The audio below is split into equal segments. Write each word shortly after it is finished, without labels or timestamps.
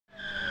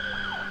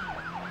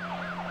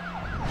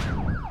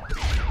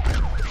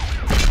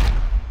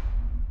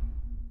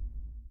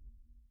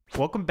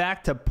Welcome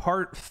back to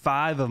part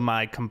 5 of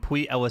my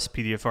complete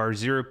LSPDFR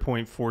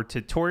 0.4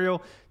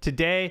 tutorial.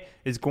 Today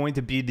is going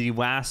to be the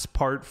last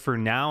part for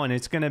now, and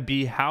it's going to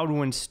be how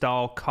to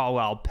install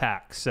callout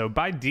packs. So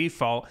by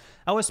default,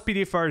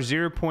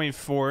 LSPDFR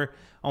 0.4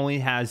 only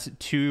has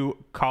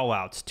two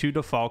callouts, two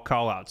default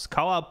callouts.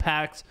 Callout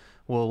packs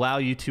will allow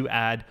you to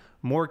add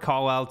more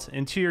callouts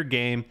into your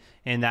game,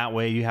 and that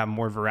way you have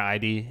more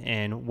variety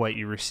in what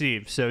you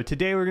receive. So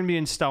today we're going to be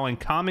installing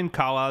common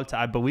callouts.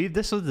 I believe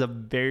this was the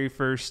very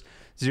first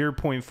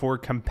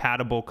 0.4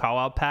 compatible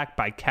callout pack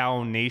by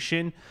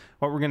Callout.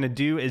 What we're going to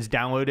do is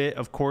download it.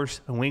 Of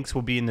course, the links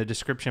will be in the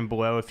description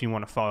below if you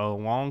want to follow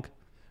along.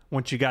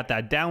 Once you got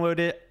that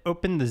downloaded,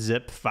 open the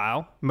zip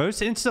file.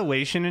 Most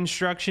installation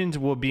instructions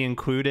will be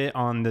included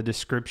on the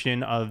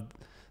description of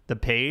the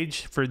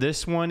page. For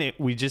this one,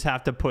 we just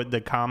have to put the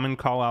common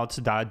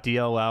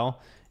callouts.dll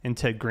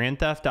into Grand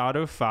Theft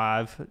Auto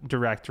 5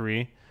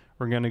 directory.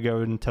 We're going to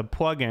go into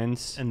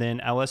plugins and then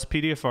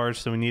LSPDFR.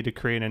 So we need to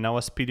create an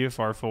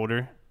LSPDFR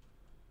folder.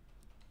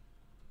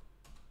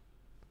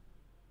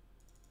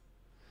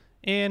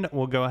 And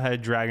we'll go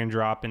ahead, drag and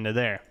drop into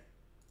there.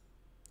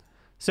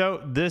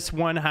 So this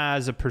one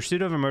has a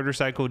pursuit of a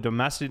motorcycle,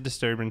 domestic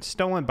disturbance,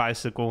 stolen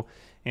bicycle,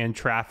 and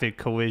traffic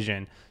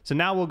collision. So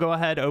now we'll go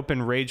ahead,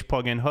 open Rage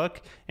plugin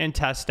hook, and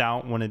test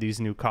out one of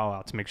these new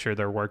callouts. Make sure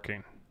they're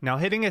working. Now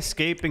hitting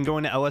escape and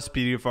going to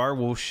LSPDFR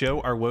will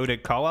show our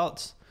loaded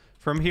callouts.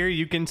 From here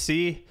you can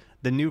see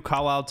the new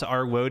callouts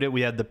are loaded.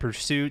 We had the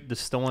pursuit, the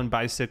stolen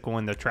bicycle,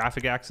 and the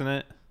traffic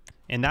accident.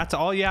 And that's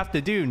all you have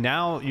to do.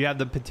 Now you have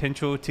the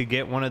potential to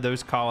get one of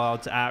those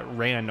callouts at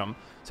random.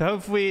 So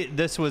hopefully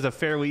this was a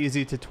fairly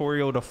easy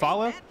tutorial to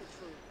follow.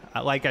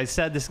 Like I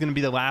said, this is going to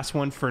be the last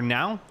one for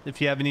now. If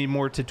you have any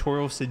more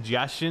tutorial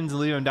suggestions,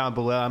 leave them down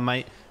below. I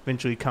might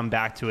eventually come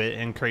back to it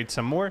and create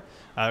some more.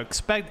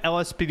 Expect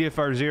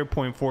LSPDFR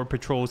 0.4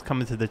 patrols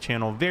coming to the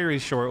channel very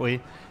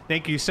shortly.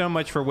 Thank you so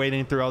much for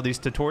waiting through all these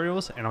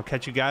tutorials, and I'll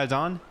catch you guys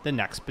on the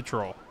next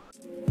patrol.